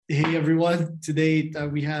Hey everyone, today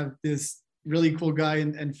we have this really cool guy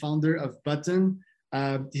and founder of Button.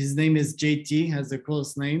 His name is JT, has the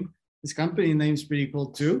coolest name. His company name's pretty cool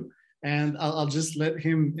too. And I'll just let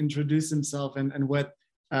him introduce himself and what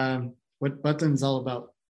Button's all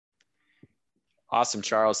about. Awesome,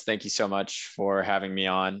 Charles. Thank you so much for having me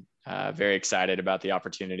on. Very excited about the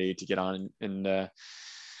opportunity to get on and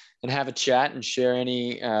have a chat and share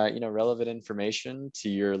any relevant information to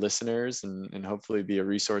your listeners and hopefully be a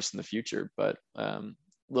resource in the future. But a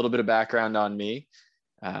little bit of background on me.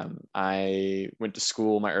 I went to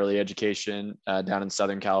school, my early education down in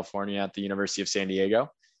Southern California at the University of San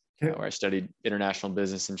Diego, where I studied international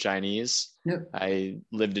business and Chinese. Yep. I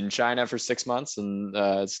lived in China for 6 months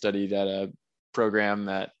and studied at a program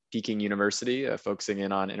at Peking University, focusing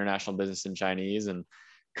in on international business and Chinese, and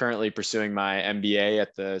currently pursuing my MBA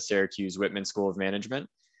at the Syracuse Whitman School of Management.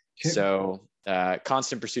 Okay. So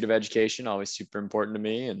constant pursuit of education, always super important to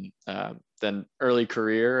me. And then early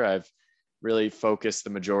career, I've really focused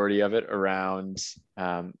the majority of it around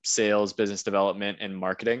sales, business development, and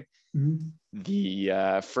marketing. Mm-hmm.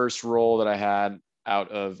 The first role that I had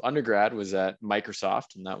out of undergrad was at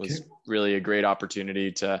Microsoft, and that was really a great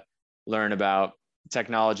opportunity to learn about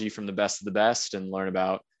technology from the best of the best and learn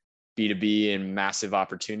about B2B and massive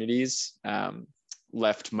opportunities.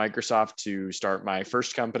 Left Microsoft to start my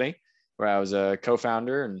first company, where I was a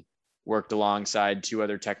co-founder and worked alongside 2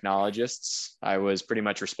 other technologists. I was pretty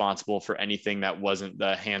much responsible for anything that wasn't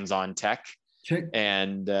the hands-on tech. Okay.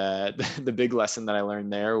 And the big lesson that I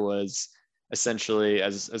learned there was essentially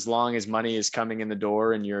as long as money is coming in the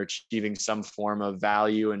door and you're achieving some form of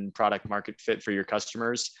value and product market fit for your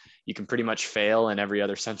customers, you can pretty much fail in every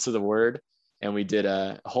other sense of the word. And we did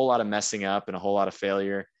a whole lot of messing up and a whole lot of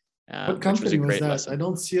failure. What company was that? Lesson. I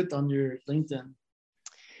don't see it on your LinkedIn.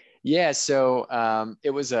 Yeah, so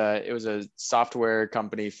it was a software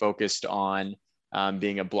company focused on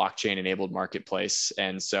being a blockchain-enabled marketplace,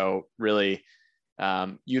 and so really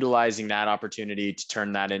utilizing that opportunity to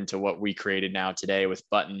turn that into what we created now today with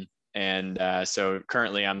Button. And so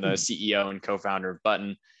currently, I'm the CEO and co-founder of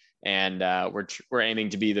Button. And we're aiming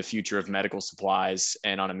to be the future of medical supplies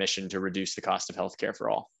and on a mission to reduce the cost of healthcare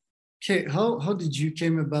for all. Okay, how did you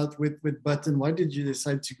came about with Button? Why did you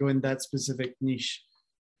decide to go in that specific niche?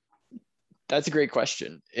 That's a great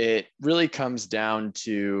question. It really comes down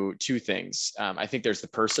to 2 things. I think there's the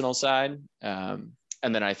personal side, and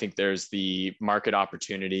then I think there's the market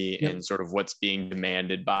opportunity and sort of what's being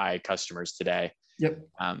demanded by customers today. Yep.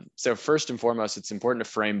 So first and foremost, it's important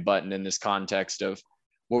to frame Button in this context of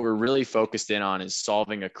what we're really focused in on is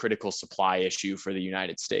solving a critical supply issue for the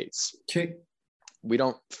United States. Okay. We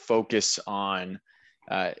don't focus on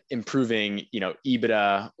improving,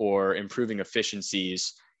 EBITDA or improving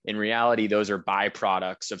efficiencies. In reality, those are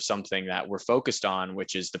byproducts of something that we're focused on,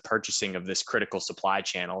 which is the purchasing of this critical supply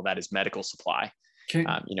channel that is medical supply. Okay.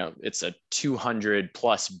 It's a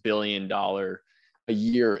 $200+ billion a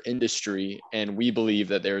year industry, and we believe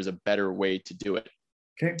that there is a better way to do it.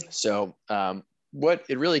 Okay. So what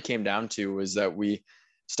it really came down to was that we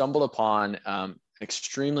stumbled upon an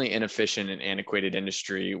extremely inefficient and antiquated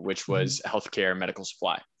industry, which was healthcare medical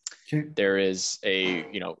supply. Okay. There is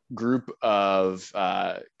a group of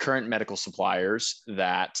current medical suppliers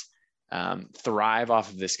that thrive off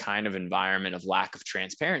of this kind of environment of lack of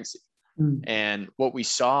transparency. And what we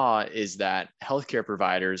saw is that healthcare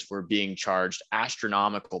providers were being charged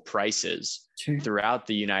astronomical prices throughout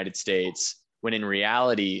the United States, when in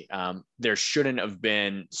reality, there shouldn't have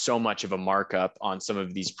been so much of a markup on some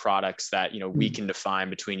of these products that, we can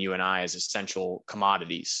define between you and I as essential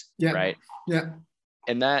commodities, right? Yeah.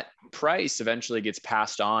 And that price eventually gets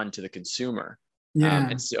passed on to the consumer. Yeah.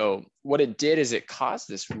 And so what it did is it caused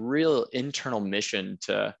this real internal mission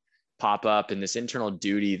to pop up, and this internal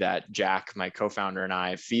duty that Jack, my co-founder, and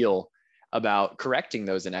I feel about correcting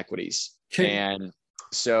those inequities. Okay. And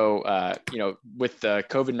so, with the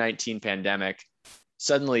COVID-19 pandemic,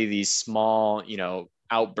 suddenly these small,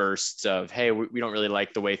 outbursts of, hey, we don't really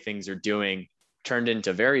like the way things are doing, turned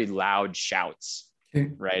into very loud shouts,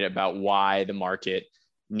 right, about why the market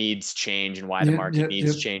needs change and why the market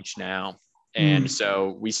needs change now. And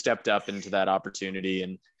so we stepped up into that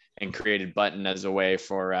opportunity and created Button as a way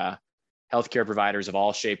for healthcare providers of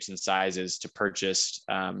all shapes and sizes to purchase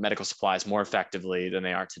medical supplies more effectively than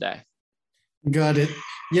they are today. Got it.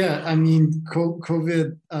 Yeah, I mean,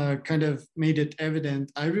 COVID kind of made it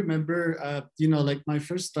evident. I remember, like my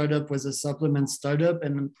first startup was a supplement startup,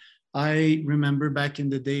 and I remember back in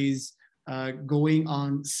the days going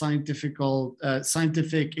on scientific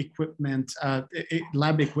equipment,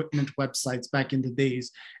 lab equipment websites back in the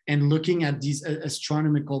days, and looking at these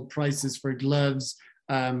astronomical prices for gloves,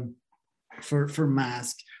 for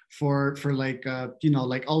mask, for like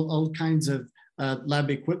like all kinds of lab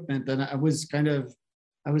equipment. And I was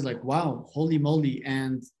like, wow, holy moly.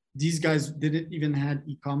 And these guys didn't even had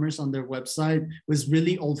e-commerce on their website. It was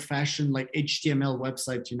really old-fashioned like HTML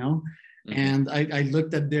website, Mm-hmm. And I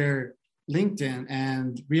looked at their LinkedIn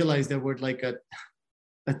and realized they were like a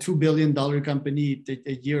 $2 billion company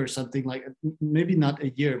a year or something, like maybe not a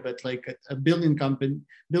year, but like a billion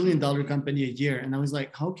dollar company a year. And I was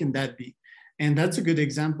like, how can that be? And that's a good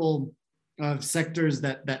example of sectors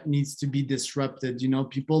that needs to be disrupted.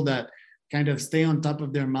 People that kind of stay on top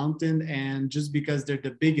of their mountain, and just because they're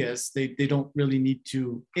the biggest, they don't really need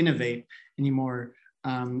to innovate anymore.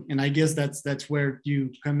 And I guess that's where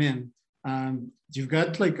you come in. You've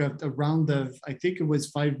got like a round of, I think it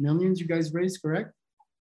was 5 million you guys raised, correct?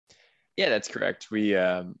 Yeah, that's correct.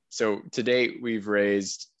 So to date we've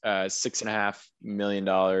raised $6.5 million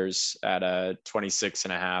at a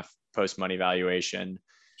 26.5 post money valuation.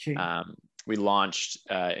 Okay. We launched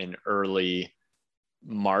in early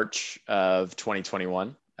March of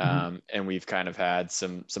 2021, and we've kind of had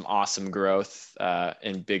some awesome growth,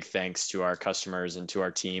 and big thanks to our customers and to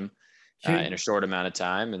our team in a short amount of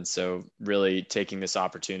time. And so really taking this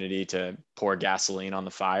opportunity to pour gasoline on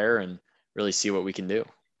the fire and really see what we can do.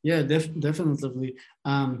 Yeah, definitely.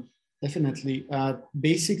 Definitely.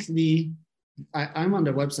 Basically, I'm on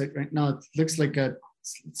the website right now. It looks like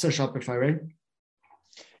it's a Shopify, right?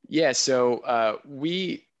 Yeah. So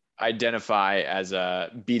we identify as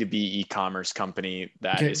a B2B e-commerce company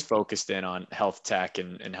that is focused in on health tech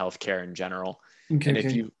and healthcare in general. And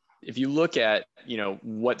if you look at,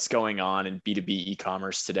 what's going on in B2B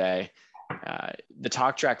e-commerce today, the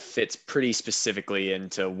talk track fits pretty specifically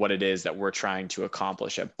into what it is that we're trying to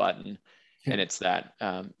accomplish at Button. And it's that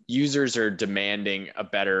users are demanding a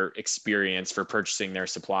better experience for purchasing their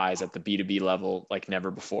supplies at the B2B level like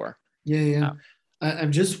never before. Yeah.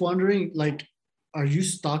 I'm just wondering, like, are you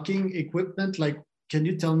stocking equipment? Like, can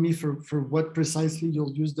you tell me for what precisely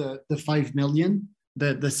you'll use the 5 million,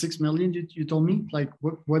 the 6 million you told me? Like,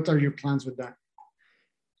 what are your plans with that?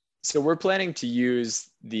 So we're planning to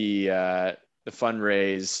use the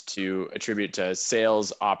fundraise to attribute to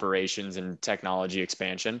sales, operations, and technology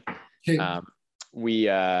expansion.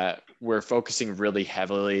 We're focusing really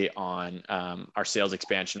heavily on our sales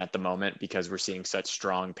expansion at the moment because we're seeing such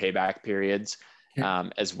strong payback periods,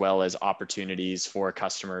 as well as opportunities for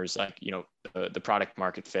customers. Like, the product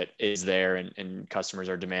market fit is there, and customers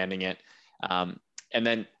are demanding it. And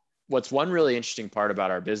then what's one really interesting part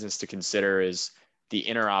about our business to consider is the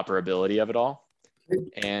interoperability of it all.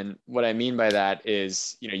 And what I mean by that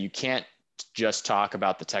is, you can't just talk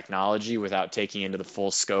about the technology without taking into the full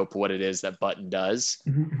scope what it is that Button does.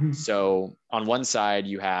 So on one side,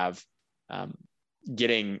 you have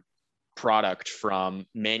getting product from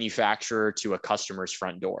manufacturer to a customer's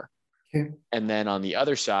front door. And then on the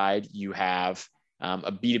other side, you have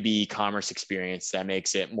a B2B commerce experience that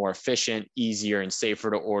makes it more efficient, easier, and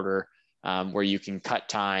safer to order, where you can cut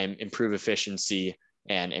time, improve efficiency,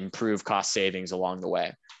 and improve cost savings along the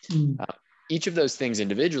way. Each of those things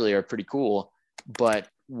individually are pretty cool, but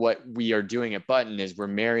what we are doing at Button is we're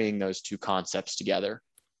marrying those two concepts together.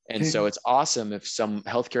 And so it's awesome if some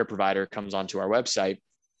healthcare provider comes onto our website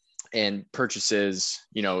and purchases,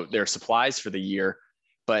 their supplies for the year,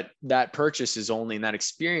 but that purchase is only, and that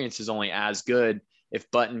experience is only as good if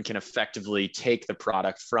Button can effectively take the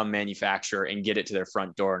product from manufacturer and get it to their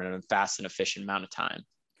front door in a fast and efficient amount of time.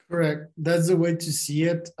 Correct. That's the way to see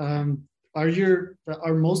it.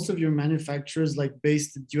 Are most of your manufacturers like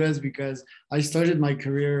based in the US? Because I started my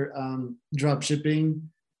career drop shipping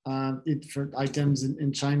for items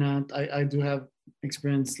in China. I do have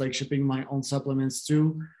experience like shipping my own supplements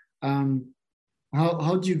too.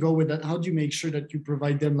 How do you go with that? How do you make sure that you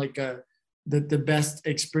provide them like the best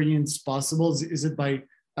experience possible? Is it by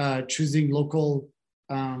choosing local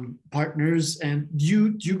partners? And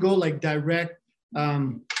do you go like direct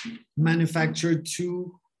manufacturer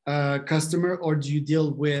to customer, or do you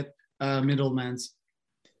deal with middlemen?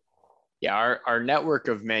 Yeah, our network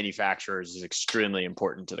of manufacturers is extremely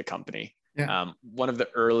important to the company. One of the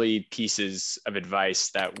early pieces of advice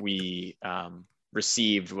that we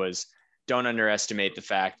received was, don't underestimate the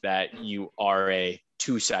fact that you are a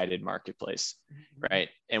two-sided marketplace, right?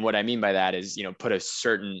 And what I mean by that is, put a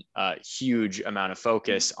certain huge amount of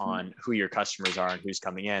focus on who your customers are and who's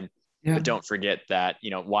coming in. But don't forget that,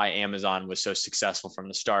 why Amazon was so successful from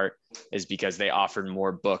the start is because they offered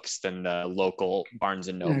more books than the local Barnes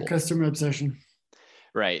and Noble. Customer obsession.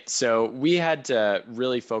 Right. So we had to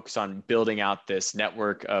really focus on building out this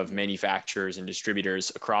network of manufacturers and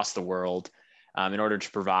distributors across the world. in order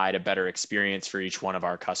to provide a better experience for each one of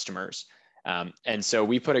our customers. And so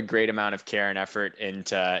we put a great amount of care and effort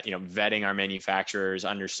into, vetting our manufacturers,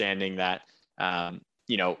 understanding that,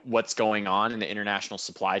 what's going on in the international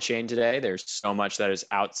supply chain today. There's so much that is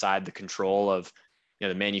outside the control of,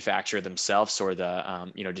 the manufacturer themselves or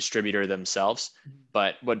the, distributor themselves.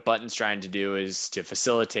 But what Button's trying to do is to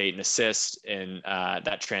facilitate and assist in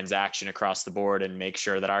that transaction across the board and make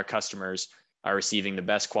sure that our customers are receiving the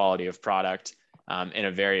best quality of product in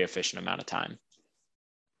a very efficient amount of time.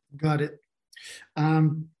 Got it.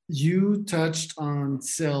 You touched on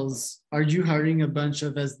sales. Are you hiring a bunch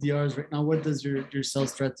of SDRs right now? What does your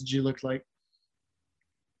sales strategy look like?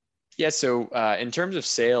 Yeah, so in terms of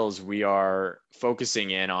sales, we are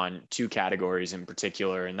focusing in on two categories in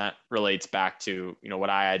particular, and that relates back to what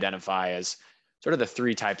I identify as sort of the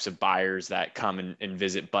three types of buyers that come and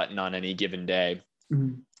visit Button on any given day.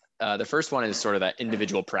 Mm-hmm. The first one is sort of that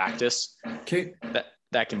individual practice. Okay.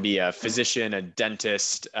 That can be a physician, a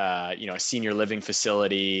dentist, a senior living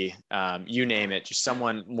facility, you name it, just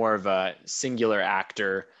someone more of a singular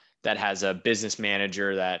actor that has a business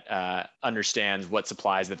manager that understands what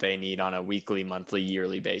supplies that they need on a weekly, monthly,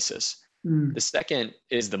 yearly basis. The second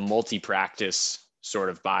is the multi-practice sort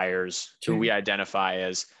of buyers who we identify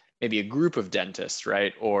as maybe a group of dentists,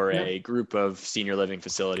 right? Or a group of senior living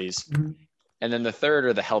facilities. And then the third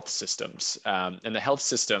are the health systems. And the health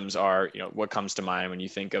systems are, what comes to mind when you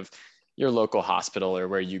think of your local hospital or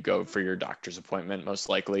where you go for your doctor's appointment, most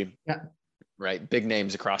likely. Yeah. Right? Big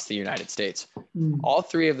names across the United States. All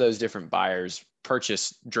three of those different buyers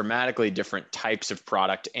purchase dramatically different types of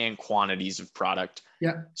product and quantities of product.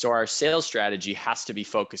 Yeah. So our sales strategy has to be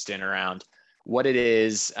focused in around what it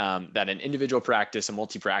is that an individual practice, a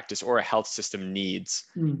multi-practice, or a health system needs.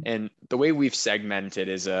 And the way we've segmented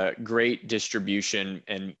is a great distribution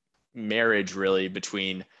and marriage really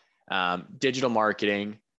between digital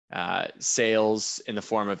marketing, sales in the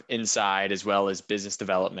form of inside as well as business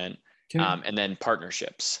development, and then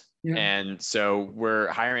partnerships. Yeah. And so we're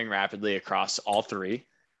hiring rapidly across all three,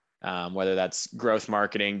 whether that's growth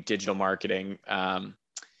marketing, digital marketing,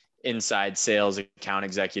 inside sales, account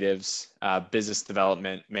executives, business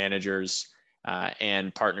development managers,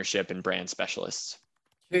 and partnership and brand specialists.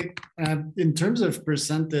 Okay. In terms of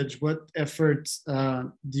percentage, what efforts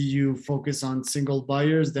do you focus on single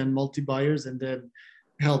buyers, then multi-buyers, and then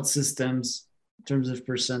health systems in terms of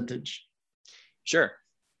percentage? Sure.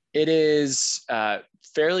 It is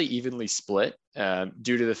fairly evenly split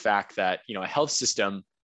due to the fact that, a health system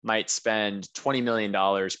might spend $20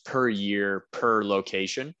 million per year per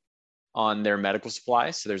location on their medical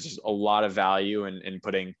supplies. So there's a lot of value in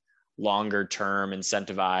putting longer term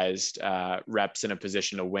incentivized reps in a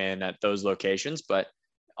position to win at those locations, but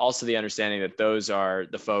also the understanding that those are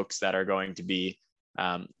the folks that are going to be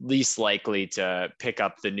least likely to pick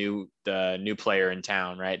up the new player in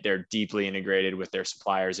town, right? They're deeply integrated with their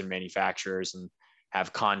suppliers and manufacturers and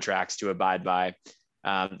have contracts to abide by.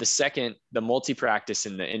 The second, the multi-practice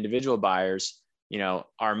and the individual buyers,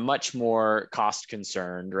 are much more cost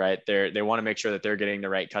concerned, right? They want to make sure that they're getting the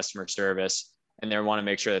right customer service, and they want to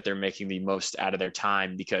make sure that they're making the most out of their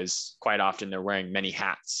time, because quite often they're wearing many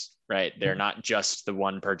hats, right? They're not just the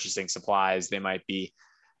one purchasing supplies. They might be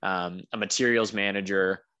a materials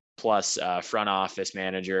manager plus a front office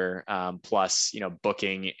manager, plus,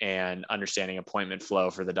 booking and understanding appointment flow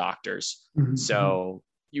for the doctors. So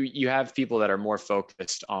you have people that are more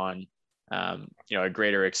focused on a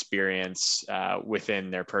greater experience within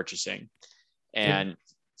their purchasing. And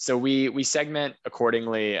so we segment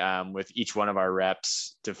accordingly with each one of our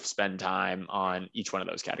reps to spend time on each one of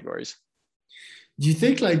those categories. Do you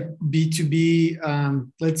think like B2B,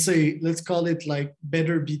 let's call it like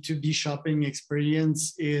better B2B shopping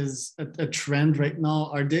experience is a trend right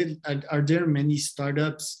now? Are there many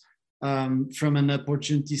startups from an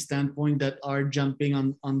opportunity standpoint that are jumping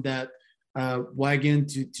on that wagon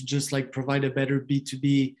to just like provide a better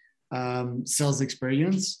B2B sales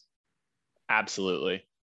experience? Absolutely.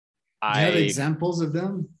 Do you have examples of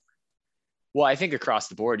them? Well, I think across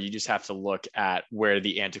the board, you just have to look at where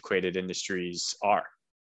the antiquated industries are.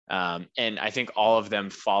 And I think all of them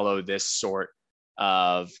follow this sort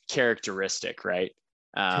of characteristic, right?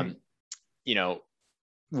 One,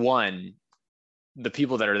 the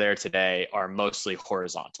people that are there today are mostly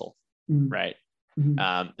horizontal, right?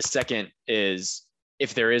 The second is,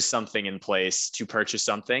 if there is something in place to purchase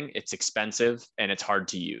something, it's expensive and it's hard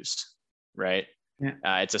to use, right?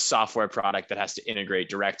 It's a software product that has to integrate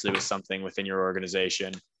directly with something within your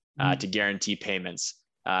organization to guarantee payments.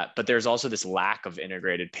 But there's also this lack of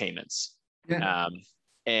integrated payments.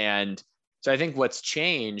 And so I think what's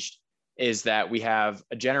changed is that we have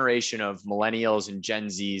a generation of millennials and Gen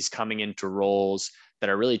Zs coming into roles that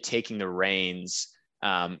are really taking the reins,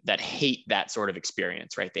 that hate that sort of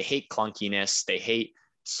experience, right? They hate clunkiness, they hate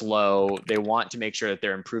slow, they want to make sure that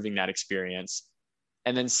they're improving that experience.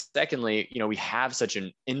 And then secondly, we have such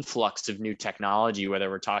an influx of new technology, whether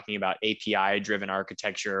we're talking about API driven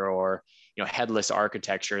architecture or headless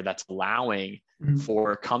architecture, that's allowing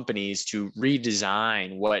for companies to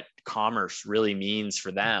redesign what commerce really means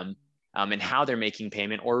for them, and how they're making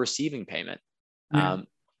payment or receiving payment. Yeah.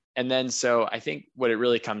 And then so I think what it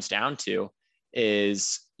really comes down to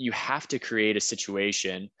is you have to create a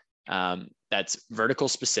situation that's vertical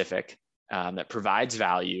specific, that provides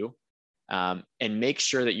value, and make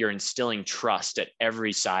sure that you're instilling trust at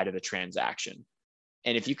every side of the transaction.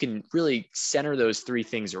 And if you can really center those three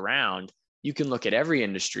things around, you can look at every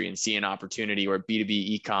industry and see an opportunity where B2B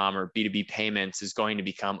e-com or B2B payments is going to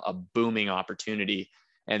become a booming opportunity.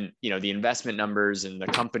 And the investment numbers and the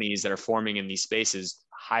companies that are forming in these spaces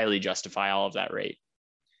highly justify all of that rate.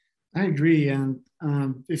 I agree. And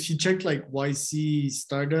if you check like YC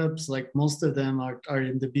startups, like most of them are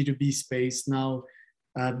in the B2B space now.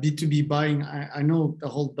 B2B buying, I know a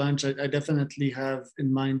whole bunch. I definitely have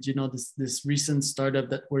in mind, this recent startup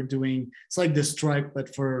that we're doing. It's like the Stripe,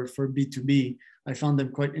 but for B2B. I found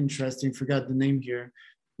them quite interesting. Forgot the name here,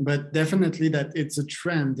 but definitely that it's a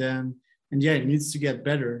trend, and yeah, it needs to get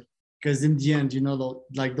better, because in the end,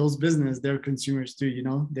 like those business, they're consumers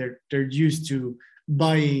too. They're used to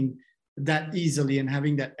buying that easily and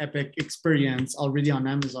having that epic experience already on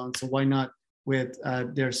Amazon. So why not with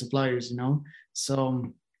their suppliers?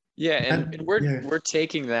 So yeah, and we're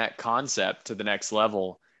taking that concept to the next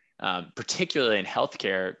level, particularly in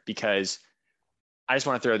healthcare, because I just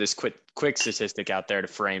want to throw this quick statistic out there to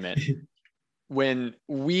frame it. When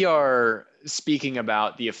we are speaking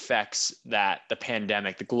about the effects that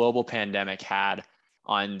the global pandemic had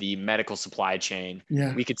on the medical supply chain,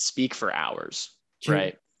 we could speak for hours,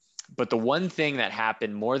 right? But the one thing that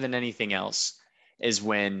happened more than anything else is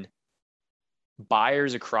when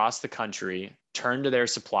buyers across the country turned to their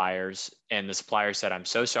suppliers, and the supplier said, "I'm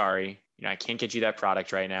so sorry, I can't get you that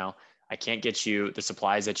product right now. I can't get you the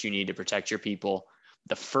supplies that you need to protect your people."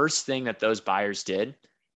 The first thing that those buyers did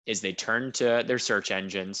is they turned to their search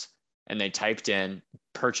engines and they typed in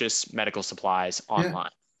 "purchase medical supplies online."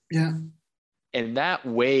 Yeah. And that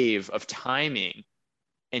wave of timing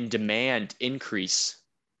and demand increase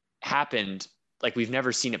happened like we've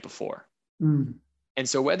never seen it before. And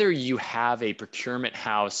so whether you have a procurement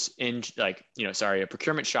house a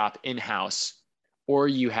procurement shop in-house, or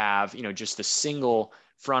you have, just a single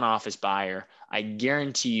front office buyer, I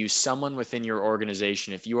guarantee you someone within your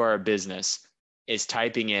organization, if you are a business, is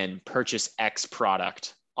typing in "purchase X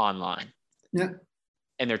product online." Yeah.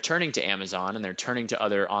 And they're turning to Amazon and they're turning to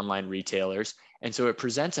other online retailers. And so it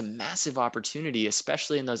presents a massive opportunity,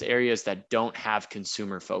 especially in those areas that don't have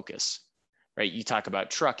consumer focus, right? You talk about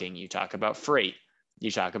trucking, you talk about freight, you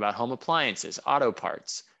talk about home appliances, auto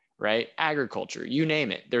parts, right? Agriculture, you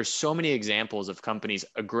name it. There's so many examples of companies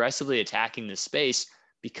aggressively attacking this space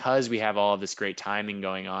because we have all of this great timing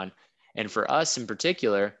going on. And for us in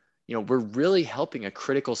particular, we're really helping a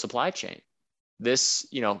critical supply chain. This,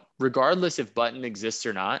 regardless if Button exists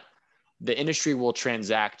or not, the industry will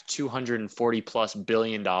transact $240+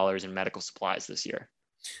 billion in medical supplies this year.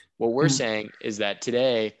 What we're saying is that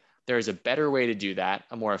today there is a better way to do that,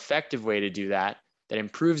 a more effective way to do that, that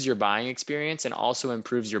improves your buying experience and also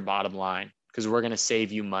improves your bottom line, because we're going to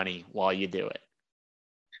save you money while you do it.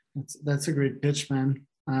 That's a great pitch, man.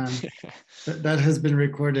 That has been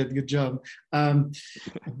recorded. Good job.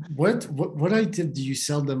 What item do you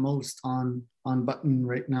sell the most on Button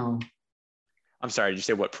right now? I'm sorry, did you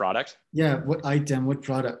say what product? Yeah, what item, what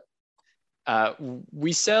product?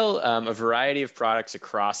 We sell a variety of products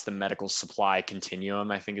across the medical supply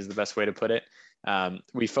continuum, I think is the best way to put it.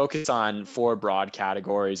 We focus on 4 broad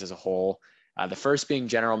categories as a whole. The first being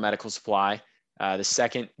general medical supply, the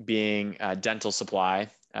second being dental supply,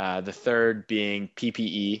 the third being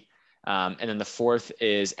PPE, and then the fourth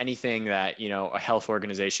is anything that a health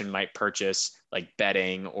organization might purchase, like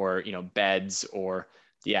bedding or beds or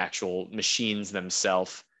the actual machines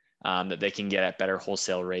themselves, that they can get at better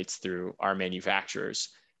wholesale rates through our manufacturers.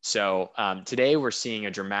 So today we're seeing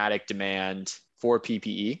a dramatic demand for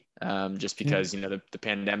PPE, just because the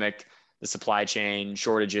pandemic, the supply chain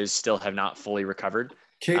shortages still have not fully recovered.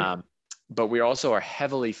 But we also are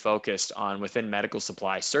heavily focused on, within medical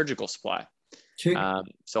supply, surgical supply.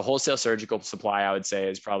 So wholesale surgical supply, I would say,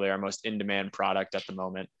 is probably our most in-demand product at the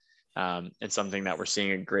moment, and something that we're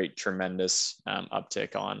seeing a great, tremendous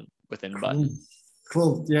uptick on within Button.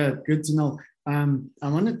 Cool. Yeah, good to know. I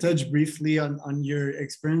want to touch briefly on your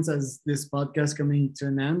experience as this podcast coming to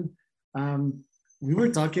an end. We were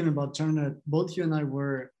talking about China. Both you and I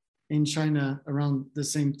were in China around the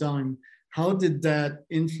same time. How did that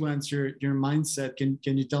influence your mindset? Can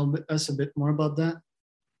you tell us a bit more about that?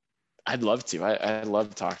 I'd love to. I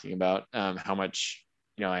love talking about how much,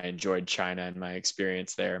 I enjoyed China and my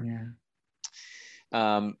experience there.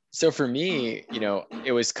 Yeah. So for me,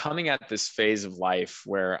 it was coming at this phase of life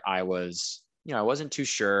where I was, I wasn't too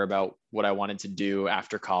sure about what I wanted to do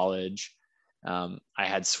after college. I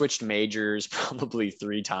had switched majors probably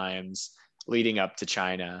 3 times leading up to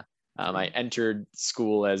China. I entered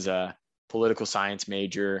school as a political science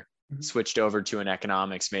major, switched over to an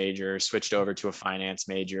economics major, switched over to a finance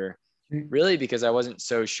major, really because I wasn't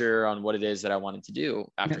so sure on what it is that I wanted to do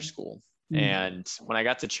after school. And when I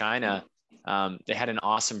got to China, they had an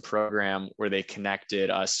awesome program where they connected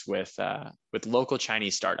us with local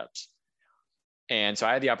Chinese startups. And so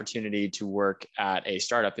I had the opportunity to work at a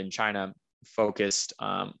startup in China focused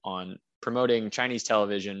on promoting Chinese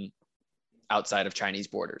television outside of Chinese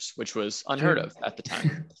borders, which was unheard of at the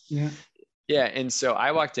time. Yeah. And so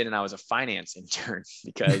I walked in and I was a finance intern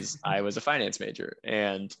because I was a finance major.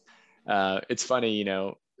 And it's funny,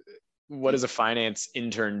 what does a finance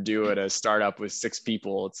intern do at a startup with 6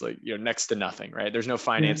 people? It's like, next to nothing, right? There's no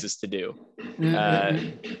finances to do.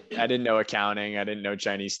 I didn't know accounting. I didn't know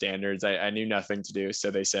Chinese standards. I knew nothing to do.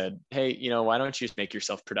 So they said, hey, why don't you just make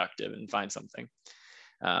yourself productive and find something?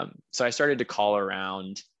 So I started to call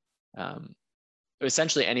around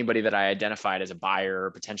essentially anybody that I identified as a buyer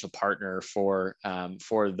or potential partner for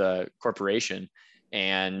the corporation,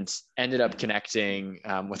 and ended up connecting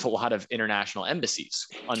with a lot of international embassies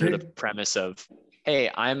under the premise of, hey,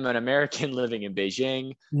 I'm an American living in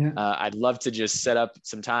Beijing. I'd love to just set up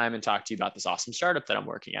some time and talk to you about this awesome startup that I'm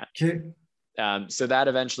working at. So that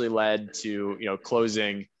eventually led to,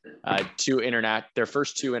 closing their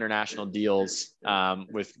first 2 international deals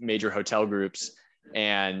with major hotel groups.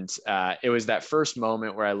 And it was that first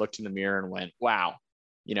moment where I looked in the mirror and went, wow,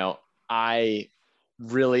 I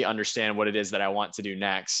really understand what it is that I want to do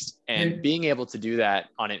next. And being able to do that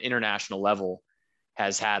on an international level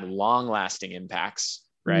has had long lasting impacts,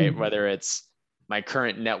 right? Whether it's my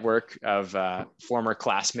current network of former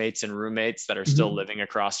classmates and roommates that are still living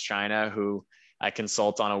across China, who I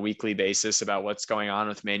consult on a weekly basis about what's going on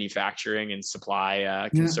with manufacturing and supply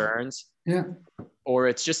concerns. Or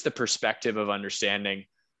it's just the perspective of understanding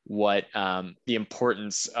what the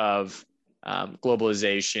importance of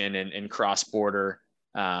globalization and cross-border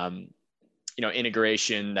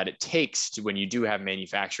integration that it takes to when you do have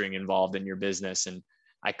manufacturing involved in your business. And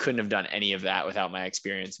I couldn't have done any of that without my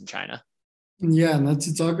experience in China. Yeah, not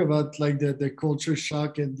to talk about like the culture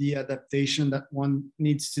shock and the adaptation that one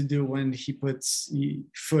needs to do when he puts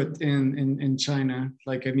foot in China.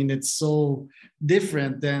 Like, I mean, it's so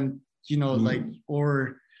different than, like,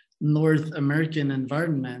 or North American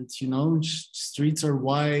environment, streets are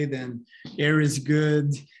wide and air is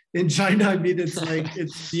good. In China, I mean, it's like,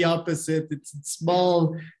 it's the opposite. It's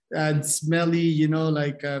small and smelly,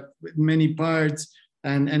 like many parts,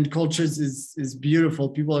 and cultures is beautiful.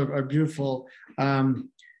 People are beautiful.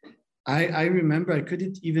 I remember I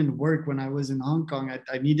couldn't even work when I was in Hong Kong.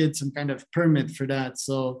 I needed some kind of permit for that.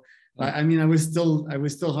 So, I mean, I was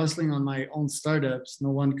still hustling on my own startups. No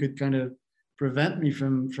one could kind of prevent me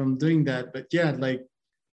from doing that. But yeah, like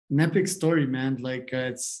an epic story, man. Like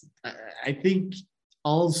I think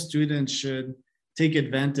all students should take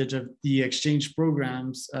advantage of the exchange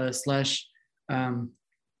programs slash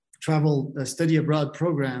travel study abroad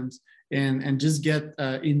programs, and just get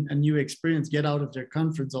in a new experience, get out of their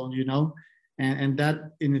comfort zone, and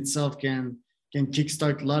that in itself can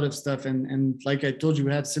kickstart a lot of stuff. And like I told you,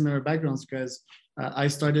 we have similar backgrounds, because I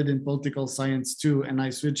started in political science too, and I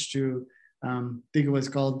switched to I think it was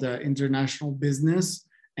called international business,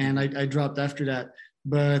 and I dropped after that.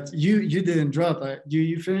 But you didn't drop.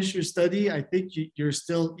 You finished your study. I think you're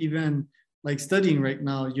still even like studying right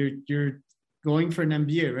now. You're going for an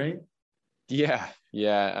MBA, right? Yeah.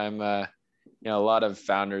 I'm a lot of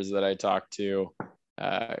founders that I talk to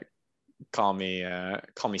call me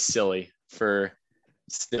silly for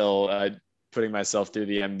still putting myself through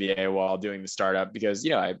the MBA while doing the startup, because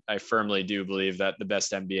I firmly do believe that the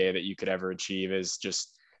best MBA that you could ever achieve is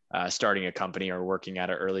just starting a company or working at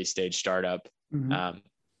an early stage startup.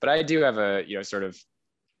 But I do have a sort of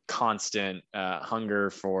constant hunger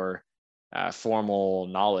for formal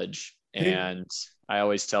knowledge, and I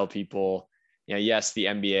always tell people, yes, the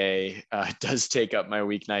MBA does take up my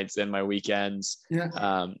weeknights and my weekends.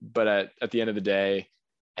 But at the end of the day,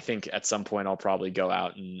 I think at some point I'll probably go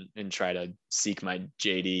out and try to seek my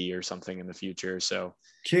JD or something in the future. So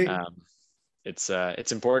Okay. it's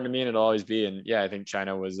important to me, and it'll always be. And yeah, I think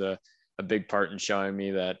China was a big part in showing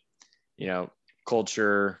me that, you know,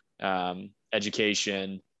 culture,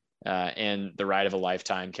 education, and the ride of a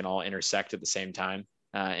lifetime can all intersect at the same time.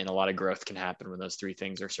 And a lot of growth can happen when those three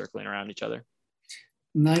things are circling around each other.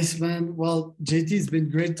 Nice, man. Well, JT, it's been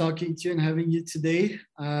great talking to you and having you today.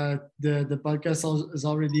 The podcast is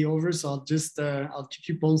already over, so I'll keep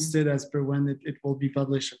you posted as per when it will be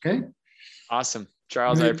published. Okay. Awesome,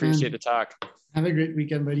 Charles. Great, I appreciate man. the talk. Have a great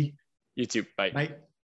weekend, buddy. You too. Bye. Bye.